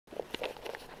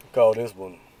Call this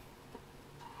one.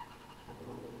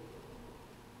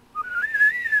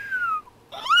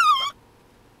 I'm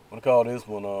gonna call this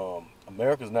one.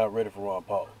 America's not ready for Ron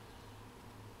Paul.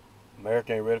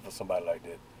 America ain't ready for somebody like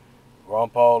that. Ron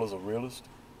Paul is a realist.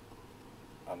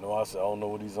 I know I said I don't know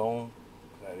what he's on.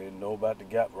 I didn't know about the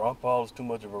gap. Ron Paul is too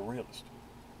much of a realist.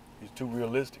 He's too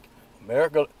realistic.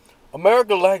 America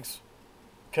likes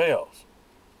chaos.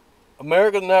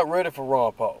 America's not ready for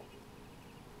Ron Paul.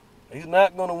 He's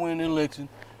not going to win the election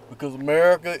because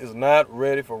America is not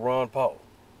ready for Ron Paul.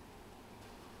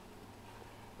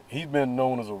 He's been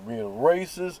known as being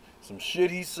racist. Some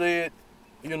shit he said,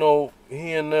 here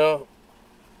and there.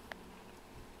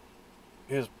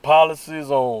 His policies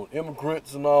on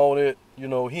immigrants and all that, he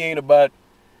ain't about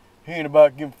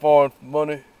giving foreign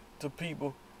money to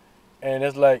people. And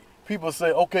it's like people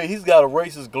say, okay, he's got a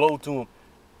racist glow to him.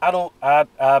 I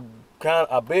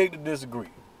beg to disagree.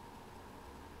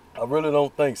 I really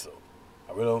don't think so.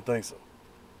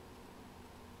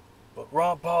 But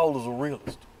Ron Paul is a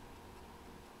realist.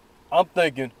 I'm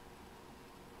thinking,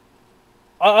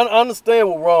 I understand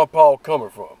where Ron Paul coming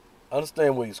from. I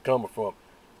understand where he's coming from.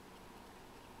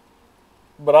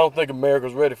 But I don't think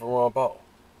America's ready for Ron Paul.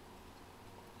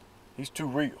 He's too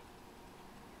real.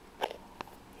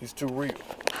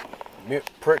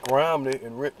 Prick Romney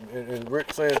and Rick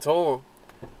Santorum,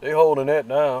 they holding that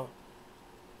down.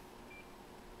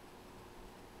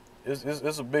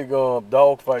 It's a big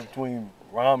dog fight between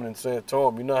Romney and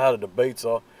Santorum. You know how the debates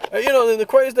are. And the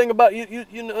crazy thing about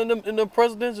in the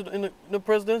presidential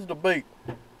debate,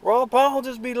 Ron Paul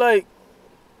just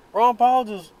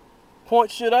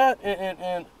point shit out,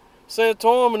 and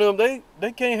Santorum and them,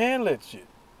 they can't handle that shit.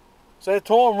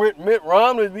 Santorum, Mitt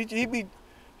Romney, he be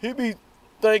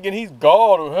thinking he's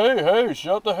God. Or, hey,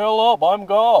 shut the hell up, I'm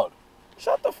God.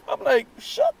 I'm like,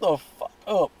 shut the fuck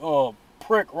up,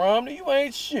 Prick Romney, you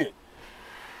ain't shit.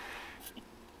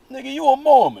 Nigga, you a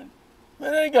Mormon.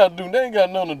 Man, they ain't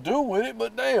got nothing to do with it,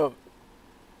 but damn.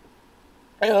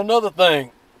 And another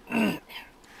thing,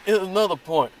 is another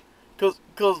point, cause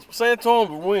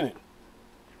Santorum's winning.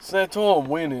 Santorum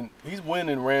winning. He's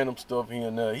winning random stuff here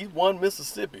and there. He's won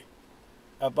Mississippi,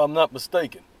 if I'm not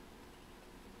mistaken.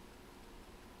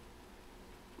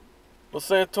 But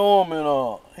Santorum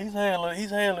and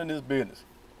he's handling his business.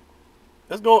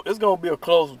 It's gonna be a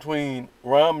close between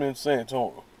Romney and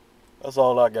Santorum. That's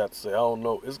all I got to say. I don't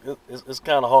know. It's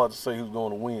kind of hard to say who's going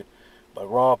to win.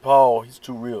 But Ron Paul, he's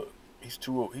too real. He's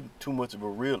too much of a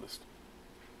realist.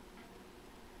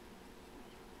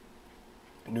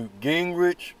 Newt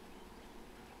Gingrich,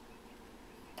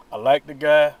 I like the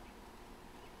guy,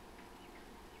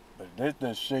 but there's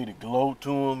that shady glow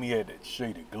to him. He had that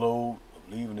shady glow of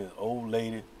leaving his old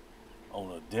lady on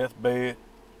a deathbed.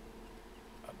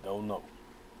 I don't know,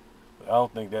 but I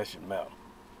don't think that should matter.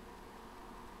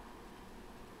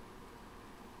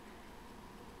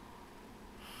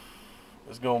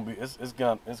 It's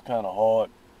kind of hard.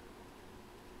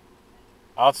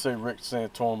 I'd say Rick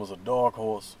Santorum is a dark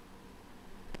horse.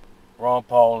 Ron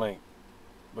Paul ain't,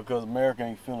 because America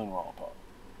ain't feeling Ron Paul.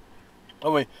 I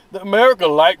mean, America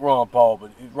like Ron Paul,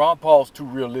 but Ron Paul's too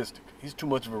realistic. He's too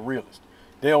much of a realist.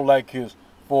 They don't like his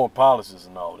foreign policies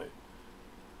and all that.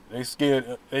 They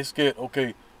scared.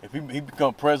 Okay, if he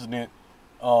become president,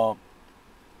 no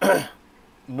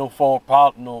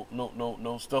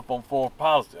stuff on foreign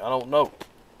policy. I don't know.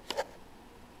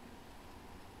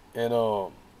 And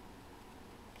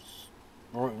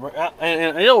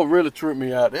it would really trip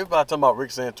me out. Everybody talking about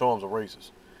Rick Santorum's a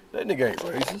racist. That nigga ain't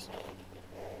racist.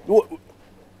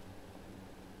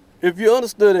 If you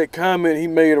understood that comment he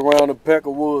made around the Pecker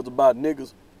Woods about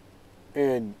niggas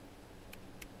and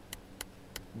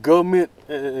government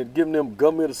and giving them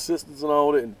government assistance and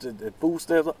all that and food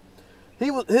stamps,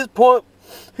 his point,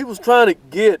 he was trying to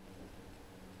get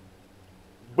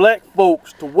black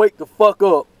folks to wake the fuck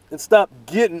up and stop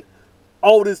getting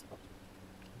all this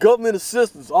government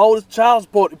assistance, all this child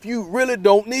support if you really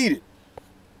don't need it.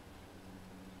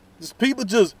 Just people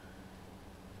just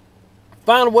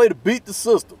find a way to beat the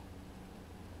system.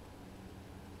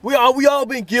 We all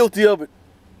been guilty of it.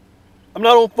 I'm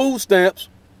not on food stamps.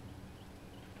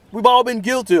 We've all been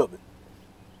guilty of it.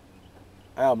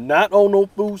 I'm not on no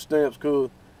food stamps because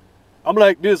I'm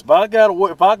like this. If I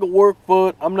can work for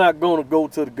it, I'm not gonna go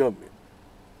to the government.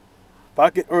 If I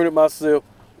can earn it myself,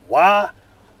 why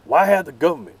have the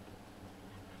government?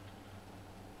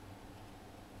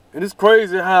 And it's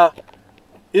crazy how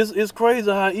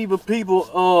even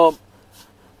people,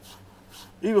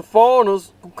 even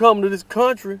foreigners who come to this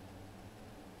country,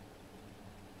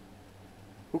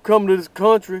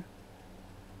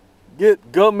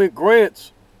 get government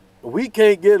grants. We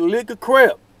can't get a lick of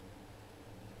crap.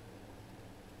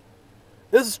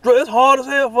 It's hard as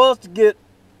hell for us to get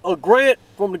a grant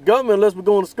from the government unless we're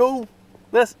going to school.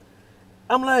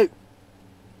 I'm like,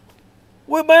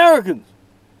 we're Americans.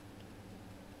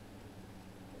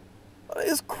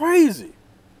 It's crazy.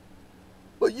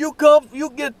 But you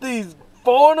get these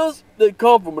foreigners, they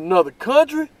come from another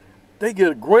country, they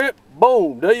get a grant,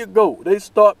 boom, there you go. They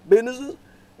start businesses,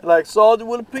 and like Sergeant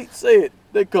Willie Pete said,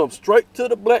 they come straight to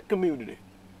the black community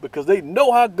because they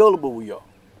know how gullible we are.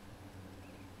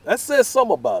 That says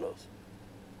something about us.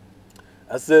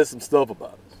 That says some stuff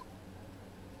about us.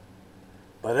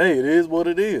 But hey, it is what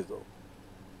it is, though.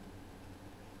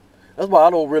 That's why I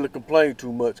don't really complain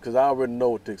too much, because I already know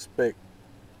what to expect.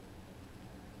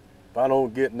 If I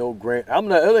don't get no grant, it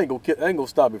ain't gonna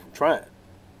stop me from trying.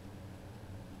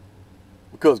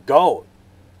 Because God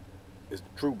is the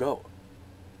true God.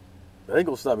 That ain't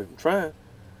gonna stop me from trying.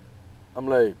 I'm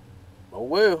like, oh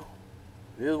well,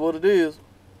 it is what it is.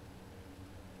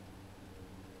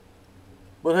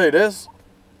 But hey, that's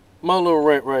my little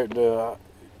rant right there.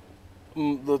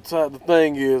 The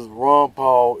thing is, Ron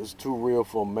Paul is too real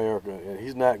for America, and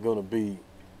he's not gonna be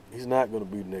the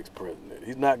next president.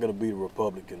 He's not gonna be the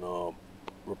Republican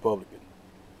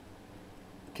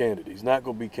candidate. He's not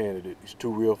gonna be candidate. He's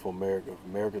too real for America.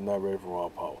 America's not ready for Ron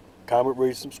Paul. Comment,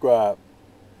 rate, subscribe.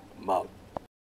 I'm out.